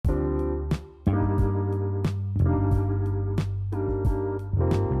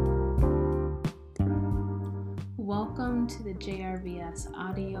to the JRVS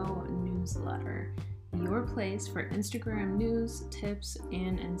audio newsletter, your place for Instagram news, tips,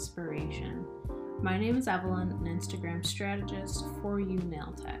 and inspiration. My name is Evelyn, an Instagram strategist for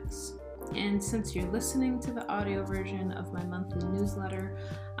UNailTechs. And since you're listening to the audio version of my monthly newsletter,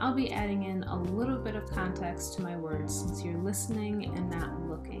 I'll be adding in a little bit of context to my words since you're listening and not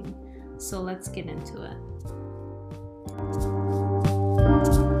looking. So let's get into it.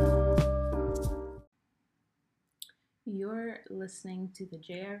 You're listening to the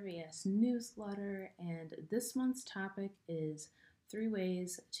JRVS newsletter, and this month's topic is 3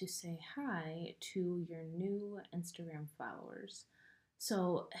 ways to say hi to your new Instagram followers.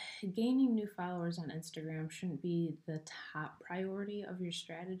 So, gaining new followers on Instagram shouldn't be the top priority of your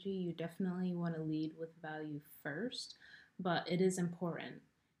strategy. You definitely want to lead with value first, but it is important.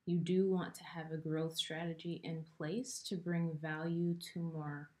 You do want to have a growth strategy in place to bring value to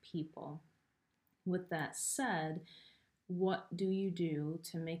more people. With that said, what do you do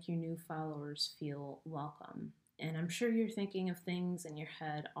to make your new followers feel welcome? And I'm sure you're thinking of things in your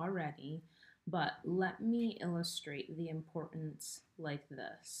head already, but let me illustrate the importance like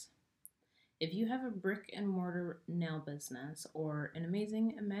this. If you have a brick and mortar nail business or an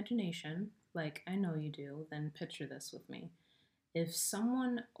amazing imagination, like I know you do, then picture this with me. If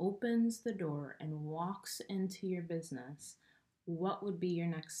someone opens the door and walks into your business, what would be your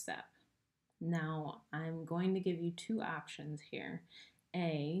next step? Now, I'm going to give you 2 options here.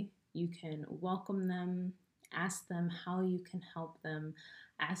 A, you can welcome them, ask them how you can help them,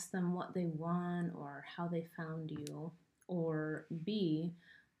 ask them what they want or how they found you. Or B,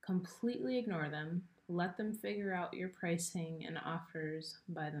 completely ignore them, let them figure out your pricing and offers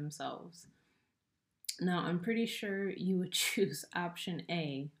by themselves. Now, I'm pretty sure you would choose option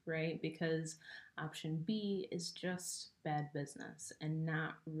A, right? Because option B is just bad business and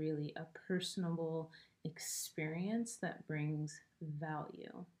not really a personable experience that brings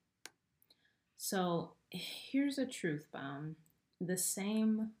value. So here's a truth bomb. The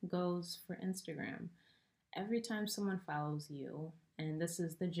same goes for Instagram. Every time someone follows you, and this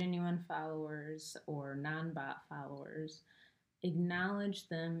is the genuine followers or non-bot followers, acknowledge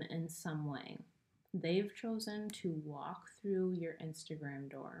them in some way. They've chosen to walk through your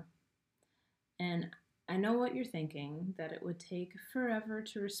Instagram door. And I know what you're thinking, that it would take forever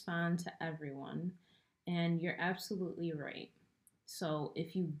to respond to everyone, and you're absolutely right. So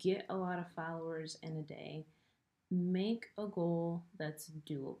if you get a lot of followers in a day, make a goal that's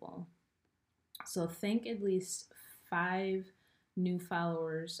doable. So think at least 5 new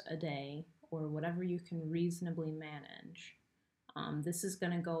followers a day or whatever you can reasonably manage. This is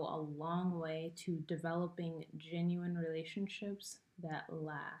going to go a long way to developing genuine relationships that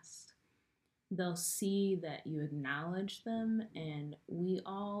last. They'll see that you acknowledge them, and we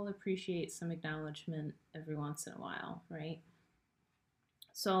all appreciate some acknowledgement every once in a while, right?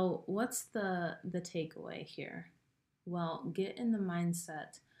 So, what's the takeaway here? Well, get in the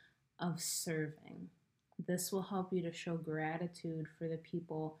mindset of serving. This will help you to show gratitude for the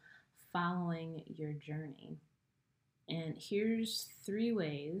people following your journey. And here's 3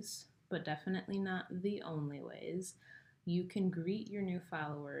 ways, but definitely not the only ways, you can greet your new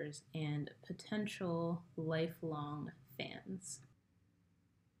followers and potential lifelong fans.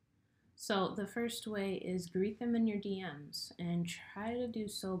 So the first way is greet them in your DMs and try to do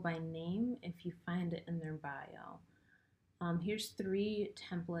so by name if you find it in their bio. Here's 3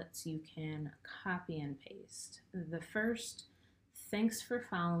 templates you can copy and paste. The first, thanks for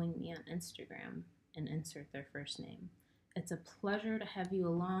following me on Instagram, and insert their first name. It's a pleasure to have you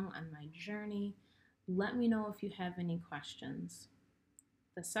along on my journey. Let me know if you have any questions.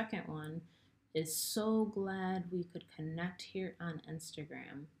 The second one is so glad we could connect here on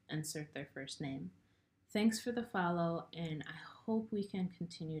Instagram. Insert their first name. Thanks for the follow, and I hope we can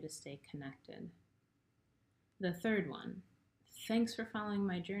continue to stay connected. The third one, thanks for following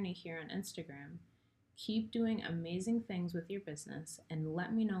my journey here on Instagram. Keep doing amazing things with your business, and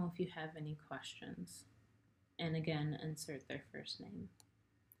let me know if you have any questions. And again, insert their first name.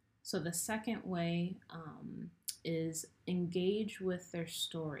 So the second way is engage with their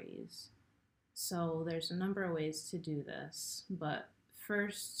stories. So there's a number of ways to do this, but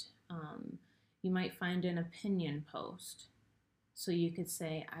first, you might find an opinion post. So you could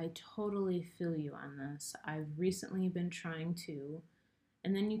say, I totally feel you on this. I've recently been trying to,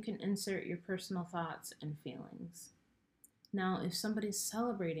 and then you can insert your personal thoughts and feelings. Now, if somebody's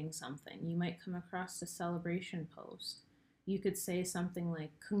celebrating something, you might come across a celebration post. You could say something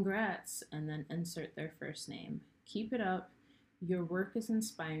like, congrats, and then insert their first name. Keep it up. Your work is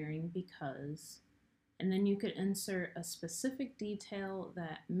inspiring because, and then you could insert a specific detail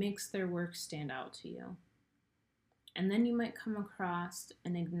that makes their work stand out to you. And then you might come across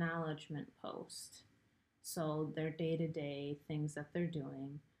an acknowledgement post. So their day to day things that they're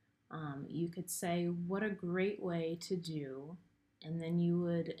doing. You could say, what a great way to do, and then you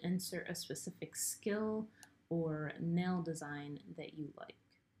would insert a specific skill or nail design that you like.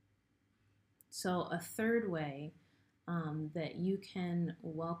 So, a third way that you can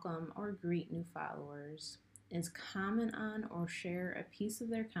welcome or greet new followers is comment on or share a piece of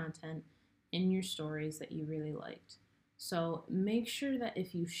their content in your stories that you really liked. So make sure that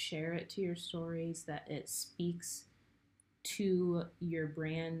if you share it to your stories that it speaks to your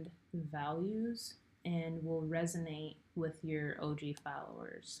brand values and will resonate with your OG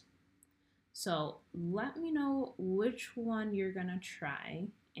followers. So let me know which one you're going to try,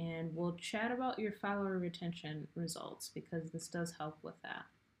 and we'll chat about your follower retention results because this does help with that.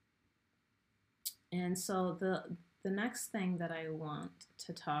 And so the next thing that I want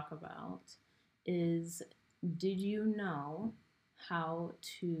to talk about is, did you know how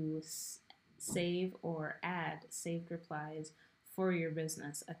to save or add saved replies for your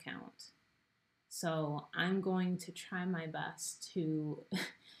business account? So I'm going to try my best to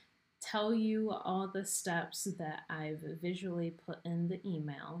tell you all the steps that I've visually put in the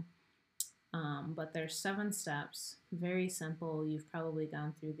email. But there's 7 steps, very simple. You've probably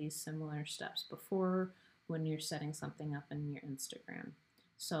gone through these similar steps before when you're setting something up in your Instagram.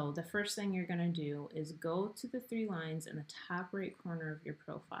 So the first thing you're going to do is go to the 3 lines in the top right corner of your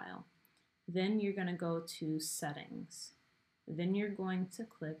profile. Then you're going to go to settings. Then you're going to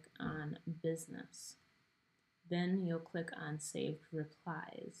click on business. Then you'll click on saved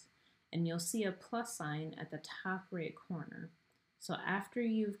replies, and you'll see a plus sign at the top right corner. So after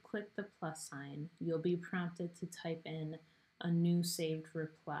you've clicked the plus sign, you'll be prompted to type in a new saved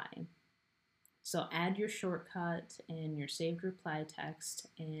reply. So add your shortcut and your saved reply text,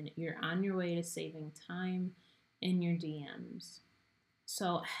 and you're on your way to saving time in your DMs.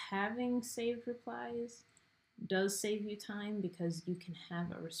 So having saved replies does save you time because you can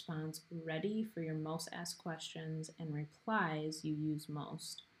have a response ready for your most asked questions and replies you use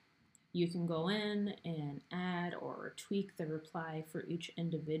most. You can go in and add or tweak the reply for each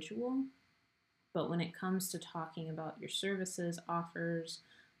individual, but when it comes to talking about your services, offers,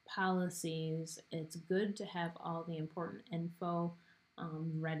 policies, it's good to have all the important info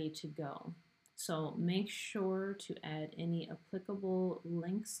ready to go. So make sure to add any applicable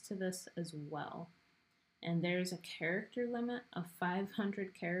links to this as well. And there's a character limit of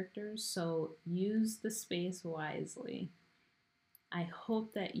 500 characters, so use the space wisely. I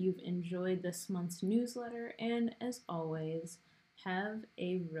hope that you've enjoyed this month's newsletter, and as always, have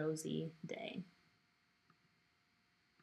a rosy day.